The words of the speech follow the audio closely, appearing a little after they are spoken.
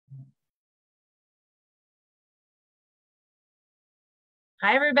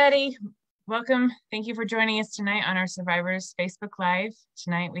Hi, everybody. Welcome. Thank you for joining us tonight on our Survivors Facebook Live.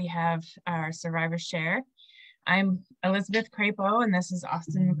 Tonight we have our SRVIVRS Share. I'm Elizabeth Crapo, and this is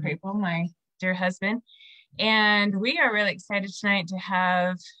Austin Crapo, my dear husband. And we are really excited tonight to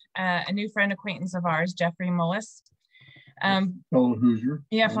have a new friend acquaintance of ours, Tracy Mullis. Fellow Hoosier.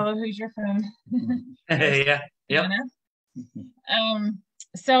 Yeah, fellow Hoosier from Yeah. Yep.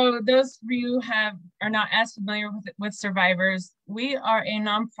 So those of you who are not as familiar with Survivors, we are a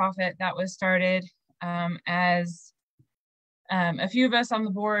nonprofit that was started as a few of us on the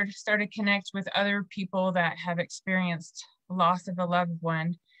board started connect with other people that have experienced loss of a loved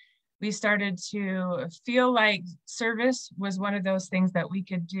one. We started to feel like service was one of those things that we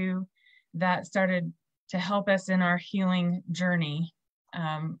could do that started to help us in our healing journey.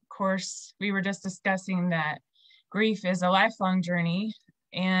 Of course, we were just discussing that grief is a lifelong journey,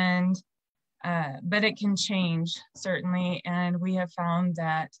 and but it can change, certainly, and we have found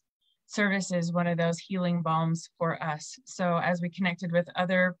that service is one of those healing balms for us. So as we connected with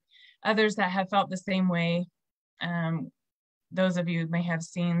others that have felt the same way, those of you may have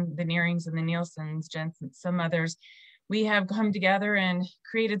seen the Nearings and the Nielsen's, Jensen, some others, we have come together and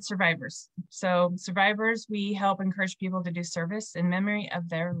created Survivors. So Survivors, we help encourage people to do service in memory of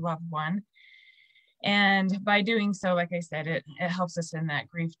their loved one. And by doing so, like I said, it helps us in that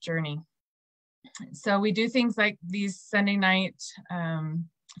grief journey. So we do things like these Sunday night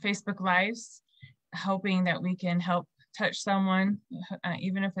Facebook Lives, hoping that we can help touch someone,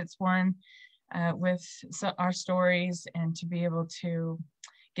 even if it's one, with our stories, and to be able to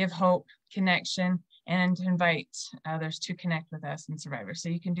give hope, connection, and to invite others to connect with us in Survivors. So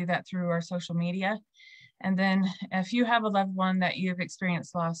you can do that through our social media. And then if you have a loved one that you've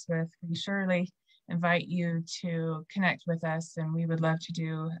experienced loss with, we surely invite you to connect with us, and we would love to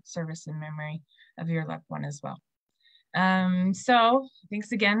do service in memory of your loved one as well. So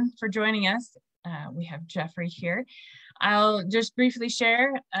thanks again for joining us. We have Jeffrey here. I'll just briefly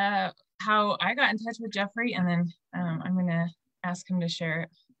share how I got in touch with Jeffrey, and then I'm going to ask him to share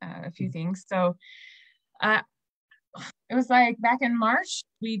a few things. So it was like back in March,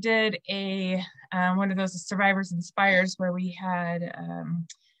 we did a one of those Survivors Inspires where we had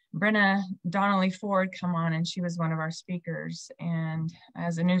Brenna Donnelly Ford come on, and she was one of our speakers. And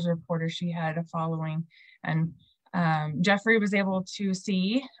as a news reporter, she had a following. And Jeffrey was able to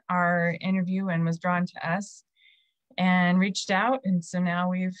see our interview and was drawn to us and reached out. And so now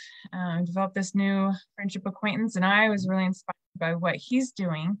we've developed this new friendship acquaintance. And I was really inspired by what he's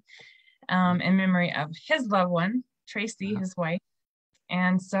doing in memory of his loved one, Tracy, his wife.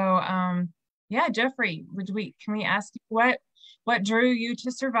 And so, yeah, Jeffrey, can we ask you what drew you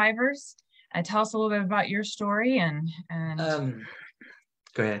to Survivors? Tell us a little bit about your story and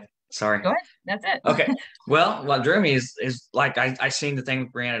Go ahead. Sorry. Go ahead. That's it. Okay. Well, what drew me is like I seen the thing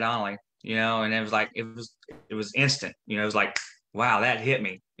with Brianna Donnelly, and it was like it was instant. It was like, wow, that hit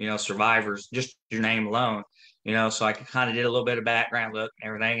me. Survivors, just your name alone. So I kind of did a little bit of background look and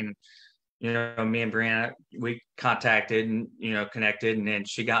everything, and me and Brianna, we contacted and connected, and then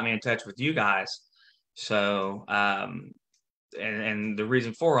she got me in touch with you guys. So and the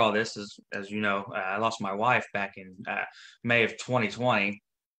reason for all this is, as you know, I lost my wife back in May of 2020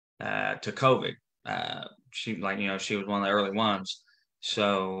 to COVID. She was one of the early ones.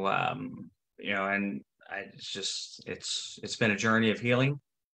 So and it's been a journey of healing,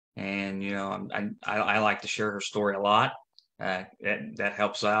 and I like to share her story a lot. That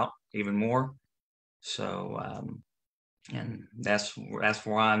helps out even more. So and that's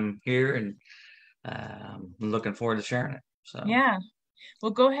why I'm here, and looking forward to sharing it. So yeah,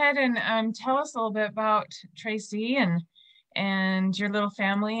 well, go ahead and tell us a little bit about Tracy and your little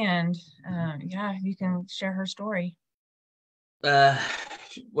family, and yeah, you can share her story.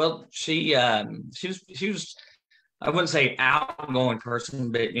 Well, she was, I wouldn't say outgoing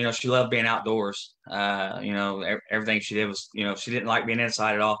person, but she loved being outdoors. Everything she did was, she didn't like being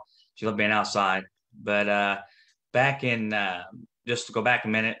inside at all. She loved being outside. But back in just to go back a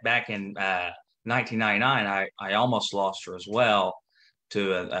minute, back in 1999, I almost lost her as well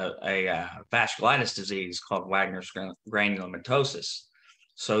to a vasculitis disease called Wagner's granulomatosis.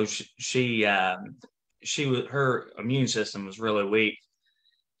 So she was, her immune system was really weak.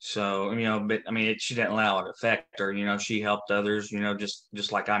 So, but I mean, she didn't allow it to affect her. She helped others,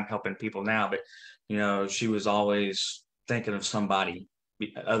 just like I'm helping people now. But, she was always thinking of somebody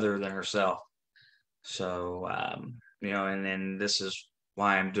other than herself. So, and then this is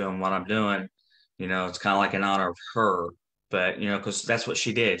why I'm doing what I'm doing. It's kind of like in honor of her. But, because that's what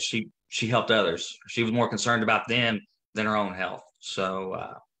she did. She helped others. She was more concerned about them than her own health. So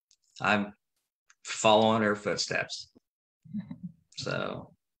I'm following her footsteps.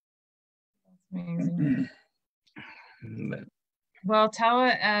 So, Amazing. but, Well,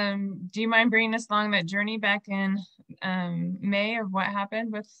 Tawa, do you mind bringing us along that journey back in May of what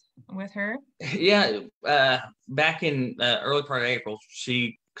happened with her? yeah, back in early part of April,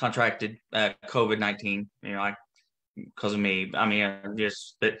 she contracted COVID-19. Because of me. I mean,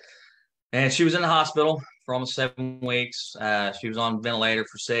 and she was in the hospital for almost 7 weeks. She was on ventilator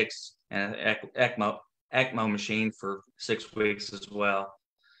for 6 and ECMO machine for 6 weeks as well.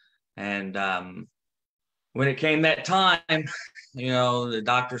 And when it came that time, the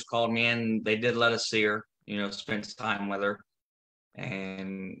doctors called me in. They did let us see her, spend time with her.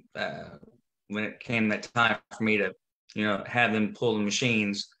 And when it came that time for me to, have them pull the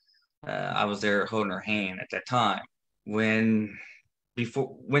machines, I was there holding her hand at that time. When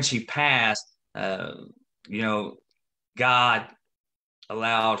she passed, God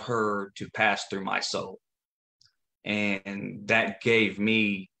allowed her to pass through my soul, and that gave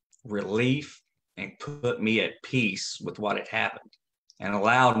me relief and put me at peace with what had happened, and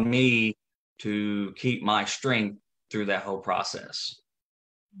allowed me to keep my strength through that whole process.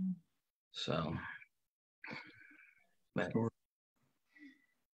 So, but.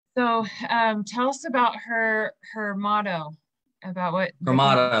 So tell us about her motto, about what Her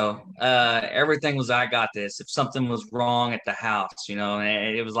motto, everything was, I got this. If something was wrong at the house, and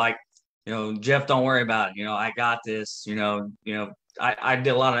it was like, Jeff, don't worry about it. I got this. I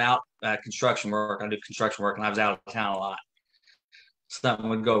did a lot of construction work. I did construction work, and I was out of town a lot. Something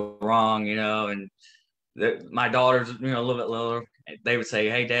would go wrong, and my daughters, a little bit little, they would say,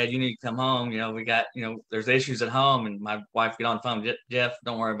 "Hey, Dad, you need to come home. We got, there's issues at home." And my wife would get on the phone, "Jeff,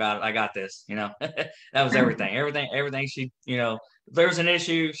 don't worry about it. I got this." That was everything. Everything. She, if there's an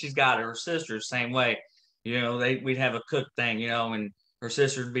issue, she's got it. Her sisters, same way. We'd have a cook thing, and her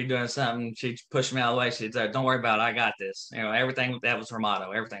sisters would be doing something. She'd push me out of the way. She'd say, "Don't worry about it. I got this." Everything. That was her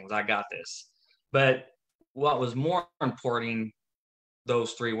motto. Everything was, "I got this." But what was more important,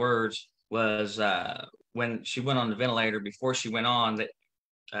 those 3 words, was when she went on the ventilator, before she went on, that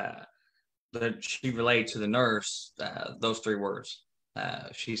she relayed to the nurse those 3 words.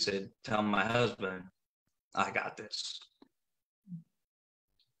 She said, "Tell my husband, I got this."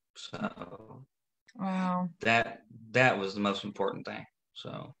 So, wow, that was the most important thing.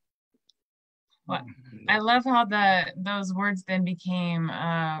 So, well, I love how those words then became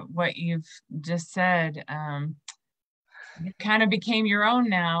what you've just said. It kind of became your own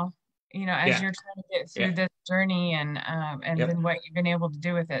now, as you're trying to get through this journey, and then what you've been able to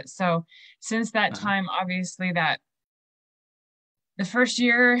do with it. So since that time, obviously that the first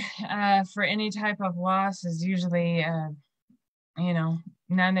year for any type of loss is usually,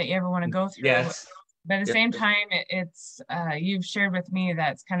 none that you ever want to go through. Yes. But at the same time, it's you've shared with me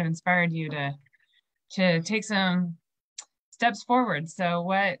that's kind of inspired you to take some steps forward. So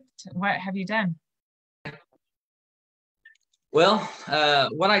what have you done? Well,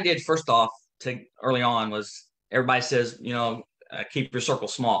 what I did first off early on was, everybody says, keep your circle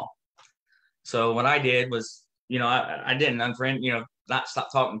small. So what I did was, I didn't unfriend, not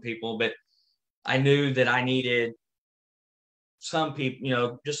stop talking to people, but I knew that I needed some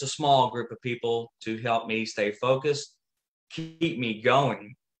people, just a small group of people to help me stay focused, keep me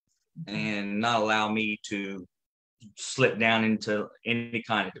going, and not allow me to slip down into any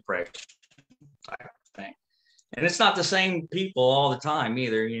kind of depression type thing. And it's not the same people all the time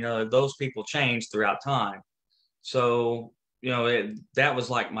either. Those people change throughout time. So, that was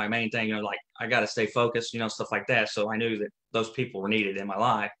like my main thing, like I got to stay focused, stuff like that. So I knew that those people were needed in my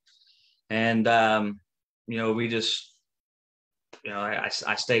life. And, we just,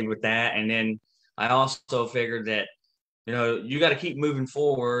 I stayed with that. And then I also figured that, you got to keep moving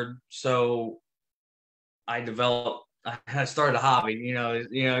forward. So I started a hobby,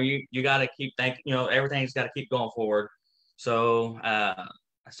 you got to keep thinking, everything's got to keep going forward. So I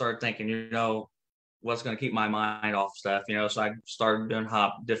started thinking, what's going to keep my mind off stuff, so I started doing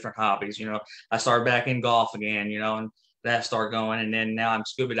different hobbies. I started back in golf again, and that started going. And then now I'm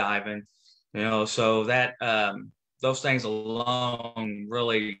scuba diving, so that those things alone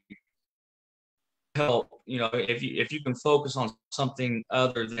really help. If you can focus on something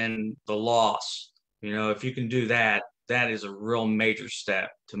other than the loss, if you can do that, that is a real major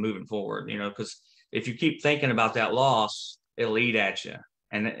step to moving forward, because if you keep thinking about that loss, it'll eat at you.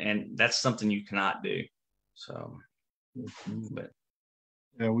 And that's something you cannot do. So, but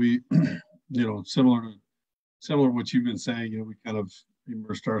yeah, we, similar to what you've been saying, we kind of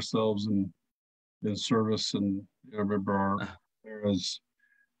immersed ourselves in service. And I remember Sarah's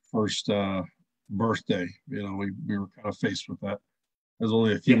first birthday, we were kind of faced with that. It was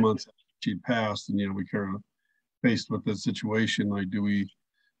only a few months after she'd passed, and we kind of faced with this situation? Like, do we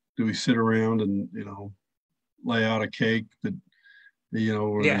sit around and, lay out a cake that,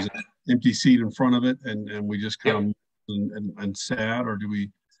 where there's an empty seat in front of it, and we just kind of and sad, or do we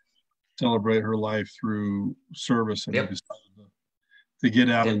celebrate her life through service? And we decided to get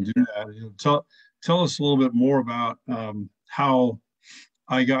out and do that. Tell us a little bit more about how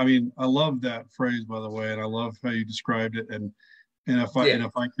I love that phrase, by the way, and I love how you described it. And if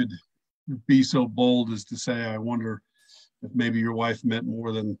I could be so bold as to say, I wonder if maybe your wife meant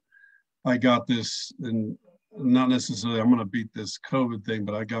more than I got this, and not necessarily I'm going to beat this COVID thing,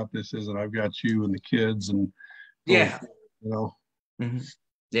 but I got this as, and I've got you and the kids, and Mm-hmm.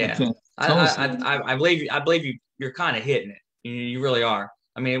 Yeah. But, I believe you're kind of hitting it. You really are.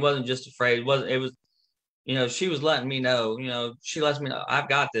 I mean, it wasn't just a phrase. It was, she was letting me know, she lets me know, I've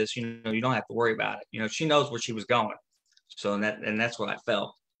got this, you don't have to worry about it. She knows where she was going. So, and that's what I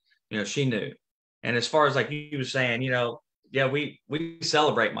felt, she knew. And as far as like you were saying, we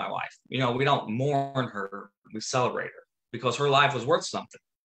celebrate my wife, we don't mourn her, we celebrate her, because her life was worth something,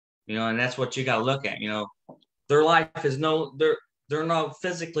 and that's what you got to look at, their life is they're not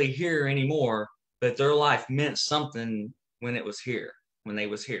physically here anymore, but their life meant something when they was here.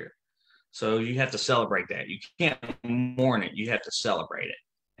 So you have to celebrate that. You can't mourn it. You have to celebrate it.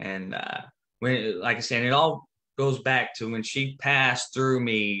 And like I said, it all goes back to when she passed through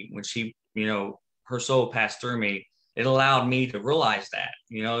me, when she, her soul passed through me, it allowed me to realize that,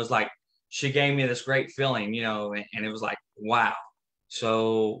 it was like, she gave me this great feeling, and it was like, wow.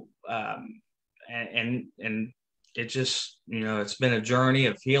 So, and it just, it's been a journey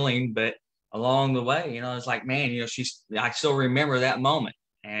of healing, but along the way, it's like, man, I still remember that moment.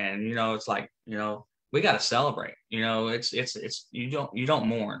 And, it's like, we got to celebrate, it's, you don't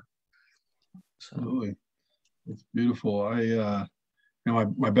mourn. So. Absolutely. It's beautiful.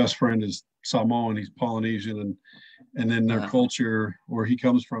 My best friend is Samoan, he's Polynesian, and in their culture where he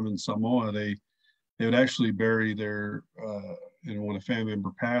comes from in Samoa, they would actually bury their, when a family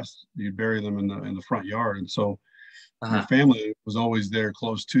member passed, you'd bury them in the front yard. And so your family was always there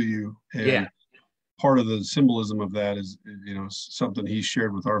close to you. And part of the symbolism of that is, something he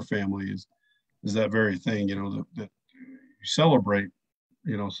shared with our family is that very thing, that you celebrate,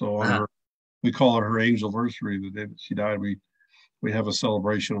 so on her, we call it her angelversary, the day that she died. We have a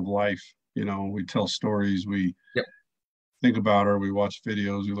celebration of life, we tell stories, we think about her, we watch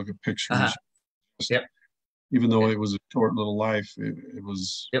videos, we look at pictures. Even though it was a short little life, it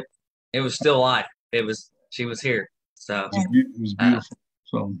was. It was still life. She was here. So it was beautiful.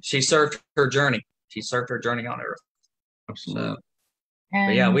 So she served her journey. She served her journey on earth. Absolutely. So,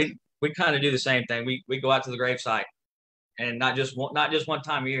 but yeah, we kind of do the same thing. We go out to the gravesite, and not just one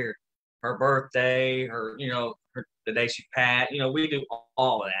time a year. Her birthday, the day she passed. We do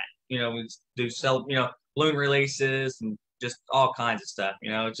all of that. We do balloon releases and just all kinds of stuff.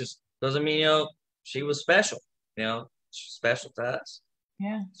 It just doesn't mean she was special. She's special to us.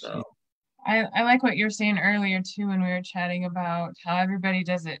 Yeah. So I like what you were saying earlier too, when we were chatting about how everybody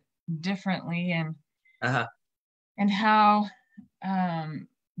does it differently, and how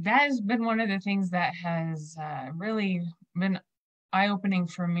that has been one of the things that has really been eye-opening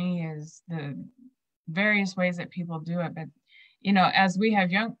for me, is the various ways that people do it. But as we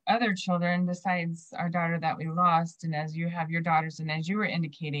have other children besides our daughter that we lost, and as you have your daughters, and as you were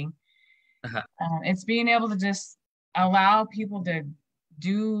indicating, it's being able to just allow people to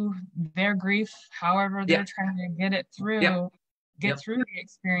do their grief however they're trying to get it through, through the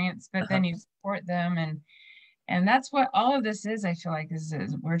experience, but then you support them, and that's what all of this is. I feel like is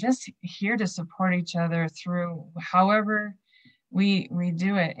we're just here to support each other through however we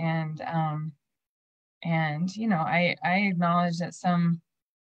do it. And I acknowledge that some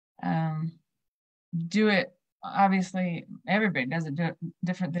do it. Obviously, everybody doesn't do it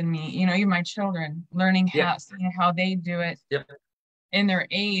different than me. Even my children, learning how they do it in their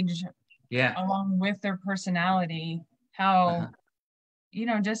age, along with their personality, how,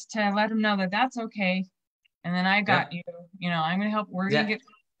 just to let them know that that's okay. And then I got you, I'm going to help, we're going to get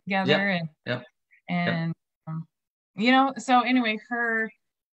together. So anyway, her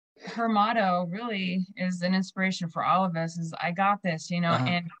motto really is an inspiration for all of us, is I got this, and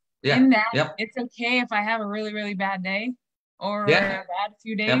in that, it's okay if I have a really, really bad day or a bad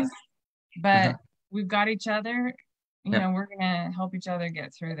few days, but we've got each other. We're going to help each other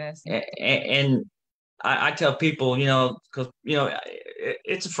get through this. And I tell people, because,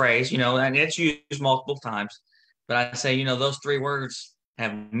 it's a phrase, and it's used multiple times, but I say, those three words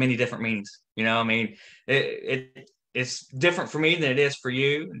have many different meanings. It's different for me than it is for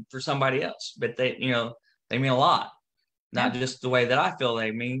you and for somebody else, but they mean a lot. Not just the way that I feel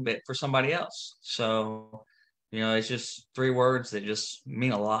they mean, but for somebody else. So, It's just 3 words that just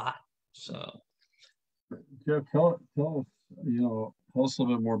mean a lot. So, Jeff, tell us, tell us a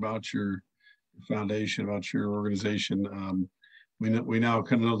little bit more about your foundation, about your organization. We now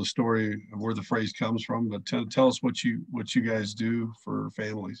kind of know the story of where the phrase comes from, but tell us what you guys do for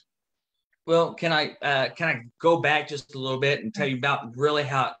families. well, can I go back just a little bit and tell you about really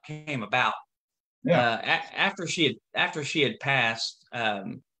how it came about? Yeah. After she had passed,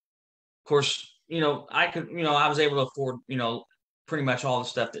 of course, I was able to afford, pretty much all the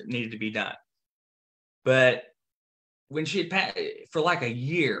stuff that needed to be done. But when she had passed for like a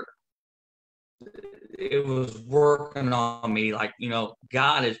year, it was working on me. Like,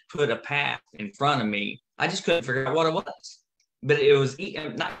 God has put a path in front of me. I just couldn't figure out what it was. But it was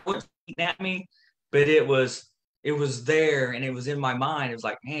eating at me, but it was there and it was in my mind. It was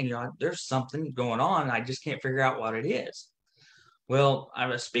like, man, there's something going on. I just can't figure out what it is. Well, I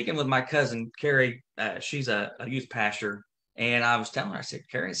was speaking with my cousin, Carrie. She's a youth pastor. And I was telling her, I said,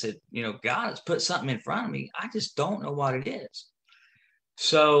 Carrie, I said, God has put something in front of me. I just don't know what it is.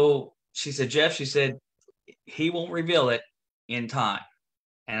 So she said, Jeff, she said, he won't reveal it in time.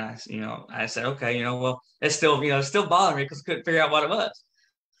 And I said, okay, well, it's still bothering me because I couldn't figure out what it was.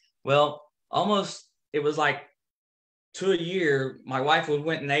 Well, it was like to a year. My wife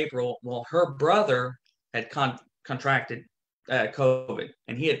went in April. Well, her brother had contracted COVID,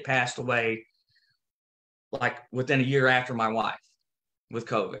 and he had passed away like within a year after my wife with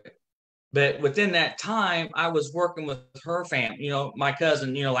COVID. But within that time, I was working with her family, my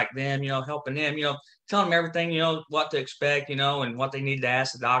cousin, like them, helping them, telling them everything, what to expect, and what they needed to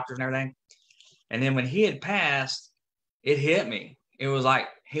ask the doctors and everything. And then when he had passed, it hit me. It was like,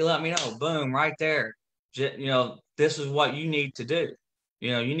 he let me know, boom, right there. This is what you need to do.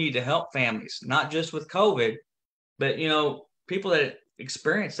 You need to help families, not just with COVID, but, people that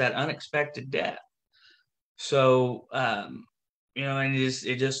experience that unexpected death. So, and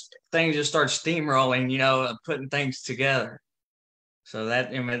it just things just start steamrolling, putting things together. So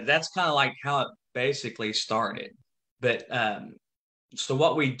that's kind of like how it basically started. But so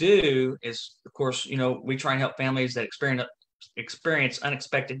what we do is, of course, we try and help families that experience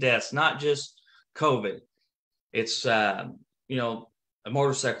unexpected deaths, not just COVID. It's a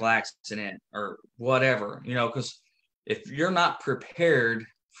motorcycle accident or whatever, because if you're not prepared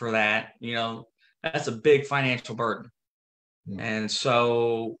for that, that's a big financial burden. Yeah. And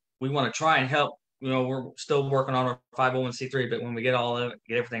so we want to try and help. We're still working on our 501c3, but when we get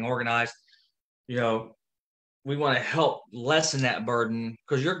everything organized, we want to help lessen that burden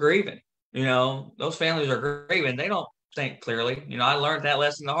because you're grieving. Those families are grieving. They don't think clearly. I learned that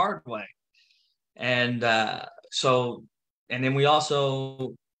lesson the hard way. And and then we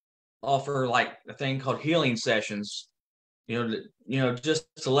also offer like a thing called healing sessions, just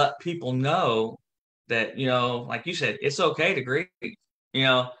to let people know that, like you said, it's okay to grieve.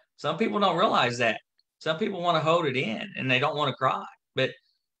 Some people don't realize that. Some people want to hold it in and they don't want to cry, but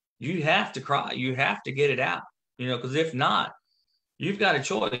you have to cry. You have to get it out, because if not, you've got a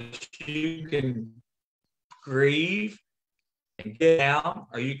choice. You can grieve and get out,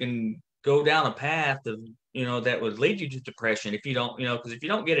 or you can go down a path of, that would lead you to depression if you don't, because if you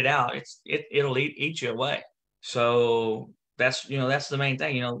don't get it out, it'll eat you away. So that's the main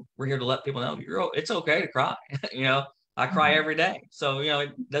thing. We're here to let people know it's okay to cry. I cry every day, so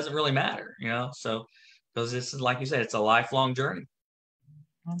it doesn't really matter. So because this is, like you said, it's a lifelong journey.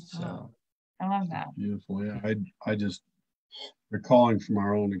 So I love that. Beautiful. Yeah, I just recalling from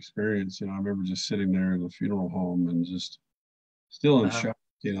our own experience. I remember just sitting there in the funeral home and just still in shock.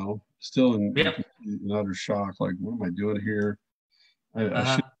 Still in utter shock. Like, what am I doing here?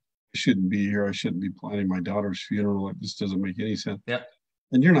 I shouldn't be here. I shouldn't be planning my daughter's funeral. Like, this doesn't make any sense. Yep.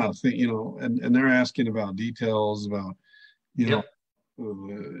 And you're not thinking, and they're asking about details about,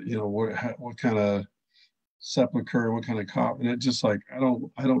 what kind of sepulcher, what kind of coffin. And it's just like, I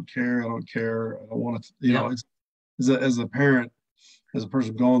don't care. I don't care. I don't want to, it's as a parent, as a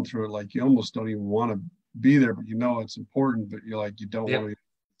person going through it, like you almost don't even want to be there, but it's important, but you're like, you don't want to make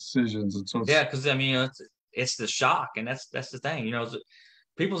decisions. And so because it's the shock, and that's the thing,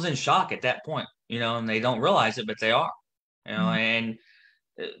 people's in shock at that point, and they don't realize it, but they are, and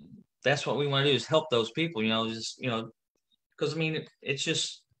that's what we want to do is help those people, just, because it's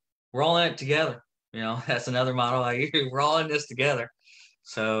just, we're all in it together. That's another motto I use. We're all in this together.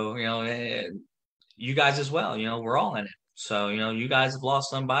 So, you guys as well, we're all in it. So, you guys have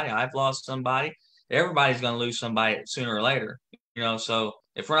lost somebody. I've lost somebody. Everybody's going to lose somebody sooner or later, so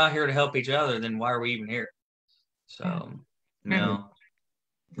if we're not here to help each other, then why are we even here? So, Amen.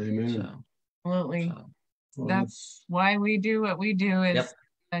 So, absolutely. So, that's why we do what we do, is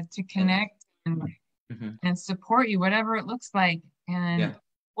to connect and and support you, whatever it looks like. And Yeah.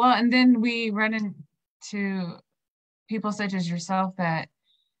 well, and then we run into people such as yourself that,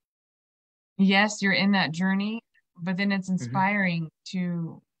 yes, you're in that journey, but then it's inspiring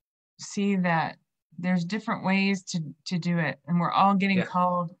to see that there's different ways to do it. And we're all getting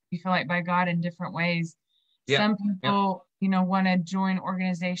called, you feel like, by God in different ways. Some people, want to join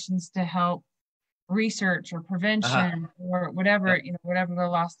organizations to help research or prevention or whatever, whatever their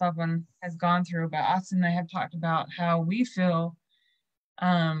lost loved one has gone through. But Austin and I have talked about how we feel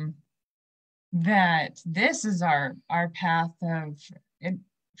that this is our path of it.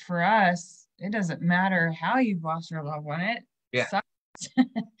 For us, it doesn't matter how you've lost your loved one. It sucks.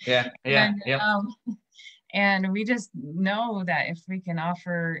 And we just know that if we can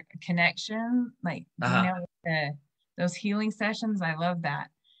offer connection, like being able to, those healing sessions, I love that.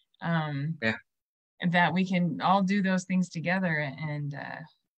 That we can all do those things together, and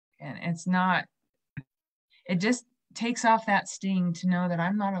it's not, it just takes off that sting to know that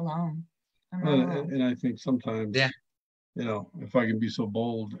I'm not alone. And I think sometimes, if I can be so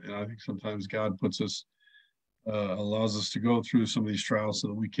bold, and I think sometimes God puts us, allows us to go through some of these trials so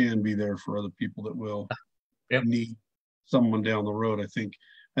that we can be there for other people that will need someone down the road. I think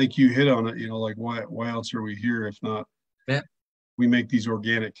you hit on it, like why else are we here if not we make these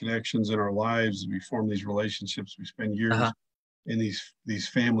organic connections in our lives, we form these relationships, we spend years in these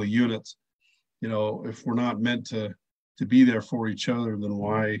family units. If we're not meant to be there for each other, then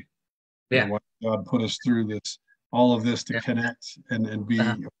why why God put us through all of this to connect and be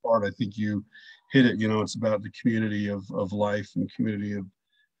a part? I think you hit it. It's about the community of life and community of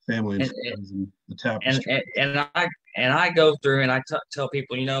family and friends and the tapestry. And I go through and I tell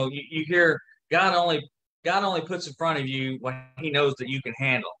people, you hear God only puts in front of you what He knows that you can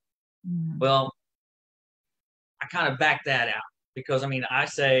handle. Well, I kind of back that out, because I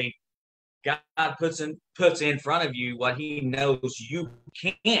say God puts in front of you what He knows you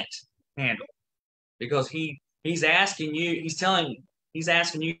can't handle, because He's asking you, He's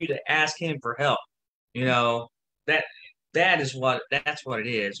asking you to ask Him for help. That's what it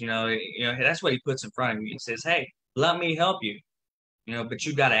is. That's what He puts in front of you. He says, "Hey, let me help you." But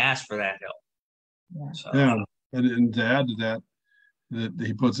you got to ask for that help. And to add to that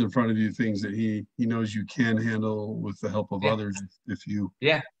He puts in front of you things that He knows you can handle with the help of others if you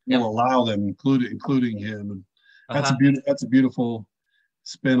will allow them, including Him. And that's a beautiful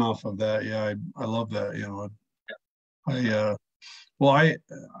spin off of that. I love that. I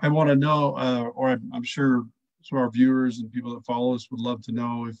want to know, or I'm sure some of our viewers and people that follow us would love to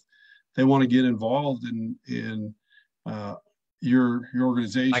know if they want to get involved in your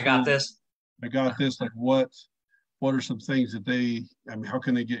organization. I got this. Like what are some things that how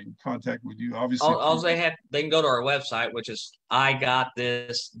can they get in contact with you? Obviously, they can go to our website, which is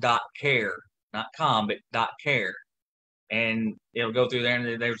igotthis.care, not com, but .care. And it'll go through there,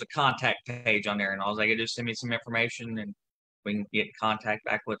 and there's a contact page on there, and all they can do is send me some information, and we can get in contact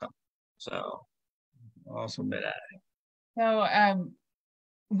back with them. So awesome. But, so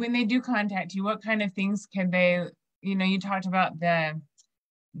when they do contact you, what kind of things can they, you talked about the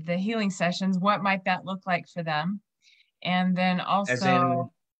healing sessions, what might that look like for them? And then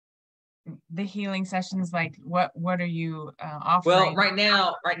also the healing sessions, like what are you offering?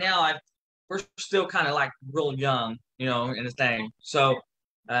 Well, right now we're still kind of like real young, in the thing. So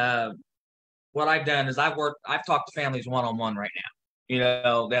what I've done is I've talked to families one-on-one right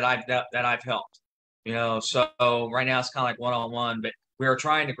now, that I've helped. So right now it's kind of like one-on-one, but we are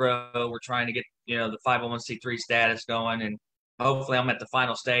trying to grow. We're trying to get, the 501c3 status going, and hopefully I'm at the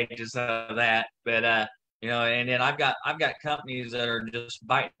final stages of that. But and then I've got companies that are just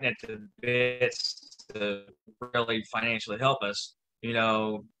biting at the bits to really financially help us,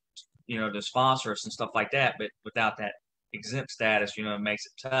 to sponsor us and stuff like that. But without that exempt status, it makes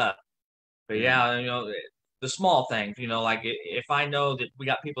it tough. But the small things, like if I know that we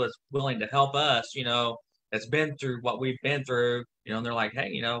got people that's willing to help us, that's been through what we've been through, and they're like,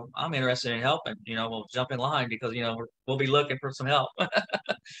 hey, I'm interested in helping, we'll jump in line, because, we'll be looking for some help.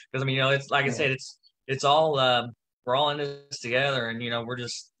 Because, it's like I said, it's all, we're all in this together, and, we're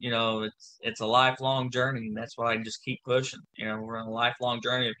just, it's a lifelong journey, and that's why I just keep pushing. We're on a lifelong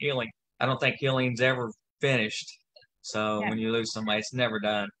journey of healing. I don't think healing's ever finished. So when you lose somebody, it's never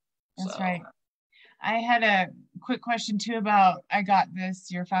done. That's right. I had a quick question too about I Got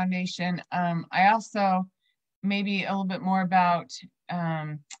This, your foundation. I also maybe a little bit more about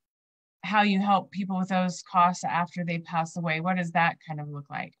how you help people with those costs after they pass away. What does that kind of look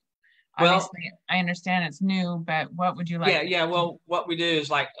like? Well, obviously, I understand it's new, but what would you like? Yeah. Well, what we do is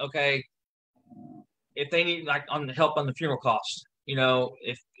like, okay, if they need like help on the funeral costs,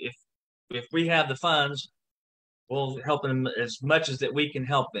 if if we have the funds, we'll help them as much as that we can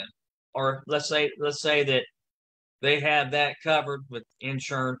help them. Or let's say that they have that covered with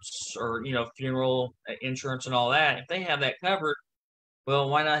insurance or, funeral insurance and all that. If they have that covered, well,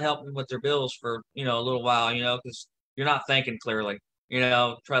 why not help them with their bills for, a little while, because you're not thinking clearly.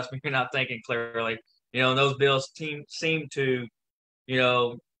 Trust me, you're not thinking clearly. And those bills seem to, you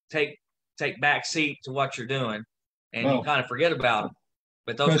know, take back seat to what you're doing, and you Well, kind of forget about them.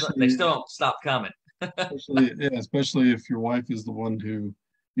 But they especially, still don't stop coming. especially if your wife is the one who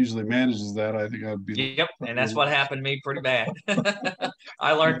usually manages that. I think I'd be Yep, and that's what happened to me pretty bad.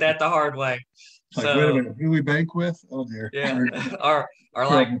 I learned that the hard way. like, So, wait a minute, who we bank with? Oh dear. yeah, or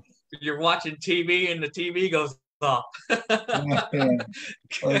like you're watching TV and the TV goes off. Like,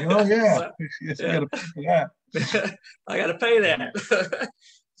 oh yeah, So, yes, yeah. you got to pay for that. I got to pay that.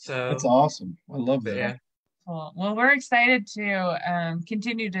 So That's awesome. I love that. yeah. Cool. Well, we're excited to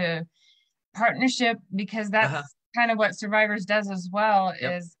continue to partnership, because that's kind of what Survivors does as well.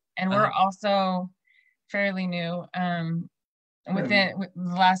 Yep. And we're also fairly new within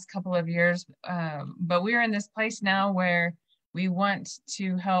the last couple of years, but we're in this place now where we want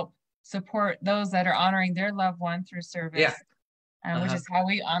to help support those that are honoring their loved one through service, which is how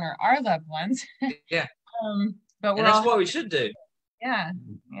we honor our loved ones. Yeah. But and that's what we should do. Yeah.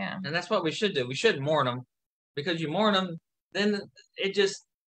 And that's what we should do. We shouldn't mourn them, because you mourn them, then it just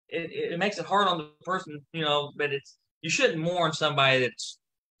it makes it hard on the person, but you shouldn't mourn somebody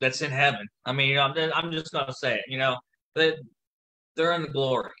that's in heaven. I mean, I'm just gonna say it, that they're in the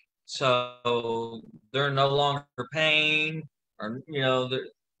glory, so they're no longer pain, or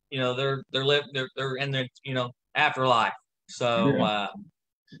they're in their afterlife. So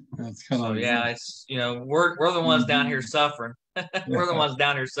that's kind of it's we're the ones down here suffering. We're the ones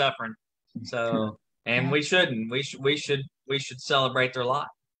down here suffering. So and we shouldn't. We should celebrate their life.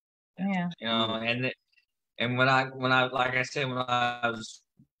 Yeah. And when I like I said, when I was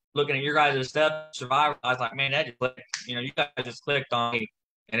looking at your guys' stuff, Survivor, I was like, man, that just clicked. You guys just clicked on me,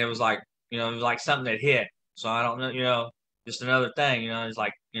 and it was like, it was like something that hit. So I don't know, just another thing. It's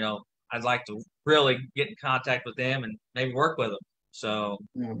like, I'd like to really get in contact with them and maybe work with them. So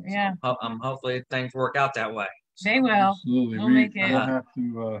hopefully things work out that way. So, they will. Absolutely. We'll make it. We'll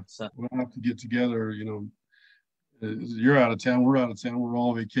have to get together. You're out of town. We're out of town. We're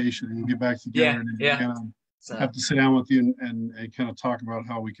all on vacation. We'll get back together and have to sit down with you and kind of talk about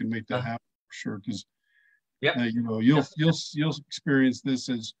how we can make that happen for sure. Because you'll experience this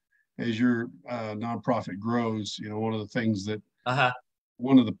as your nonprofit grows. One of the things that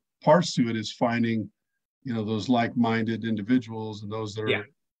one of the parts to it is finding those like-minded individuals and those that are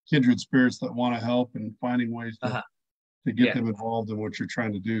kindred spirits that want to help, and finding ways to get them involved in what you're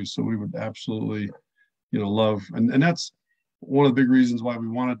trying to do. So we would absolutely love, and that's one of the big reasons why we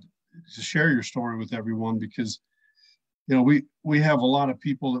wanted to share your story with everyone, because we have a lot of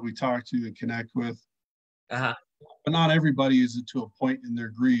people that we talk to and connect with, but not everybody is to a point in their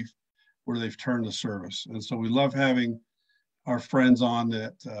grief where they've turned to service. And so we love having our friends on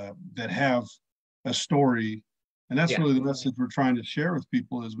that have a story, and that's really the message we're trying to share with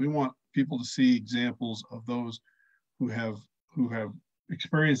people. Is we want people to see examples of those who have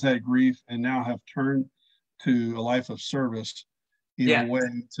experienced that grief and now have turned to a life of service in a way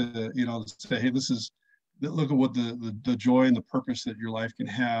to say, hey, look at what the joy and the purpose that your life can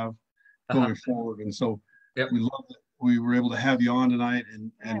have going forward. And so we love that we were able to have you on tonight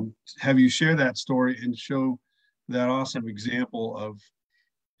and have you share that story and show that awesome example of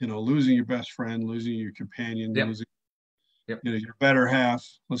losing your best friend, losing your companion, losing your better half.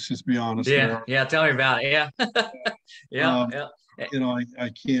 Let's just be honest. Tell me about it.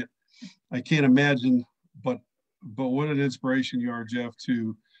 I can't imagine, but what an inspiration you are, Jeff,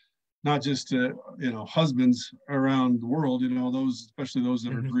 to not just to husbands around the world, especially those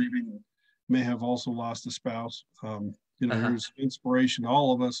that are grieving, may have also lost a spouse. There's inspiration to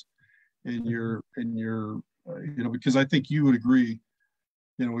all of us in your because I think you would agree,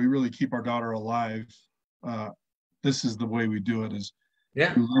 we really keep our daughter alive. This is the way we do it, is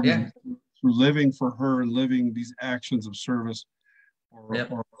through living for her and living these actions of service,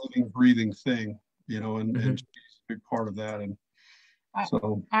 or living, breathing thing, and she's a big part of that. And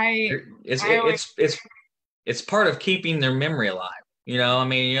so it's part of keeping their memory alive.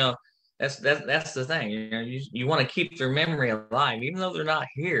 That's the thing. You want to keep their memory alive, even though they're not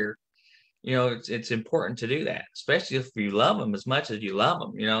here. It's important to do that, especially if you love them as much as you love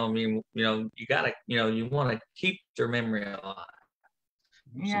them. You gotta, you want to keep their memory alive.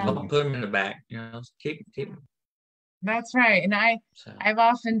 So don't put them in the back. Keep them. That's right. And I've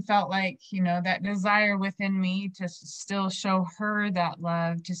often felt like, that desire within me to still show her that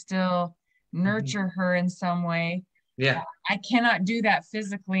love, to still nurture her in some way. Yeah. I cannot do that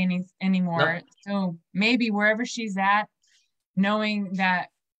physically anymore. Nope. So maybe wherever she's at, knowing that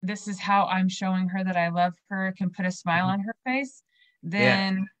this is how I'm showing her that I love her, can put a smile on her face,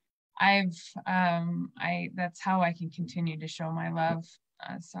 then that's how I can continue to show my love.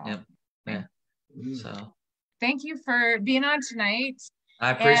 Yep. Yeah. So thank you for being on tonight.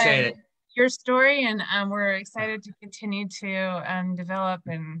 I appreciate it. Your story, and we're excited to continue to develop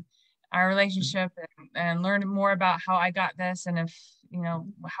and our relationship and learn more about how I got this, and if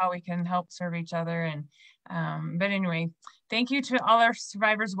how we can help serve each other. And but anyway, thank you to all our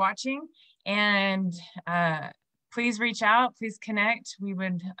survivors watching, and please reach out, please connect. We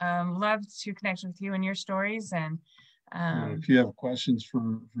would love to connect with you and your stories. And if you have questions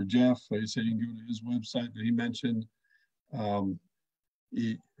for Jeff, like I said, you can go to his website that he mentioned.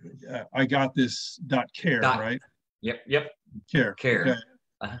 I got this.care, right? Yep. Care. Okay.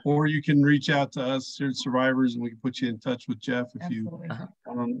 Or you can reach out to us here at Survivors, and we can put you in touch with Jeff if you want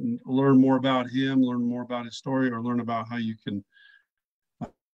to learn more about him, learn more about his story, or learn about how you can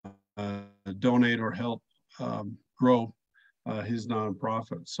donate or help grow his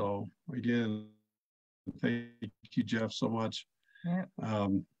nonprofit. So again, thank you, Jeff, so much. Yep.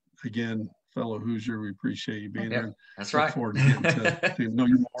 Again, fellow Hoosier, we appreciate you being here. That's right. Look forward to getting to know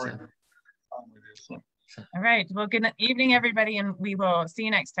you more. All right. Well, good evening, everybody, and we will see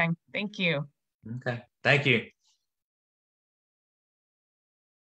you next time. Thank you. Okay. Thank you.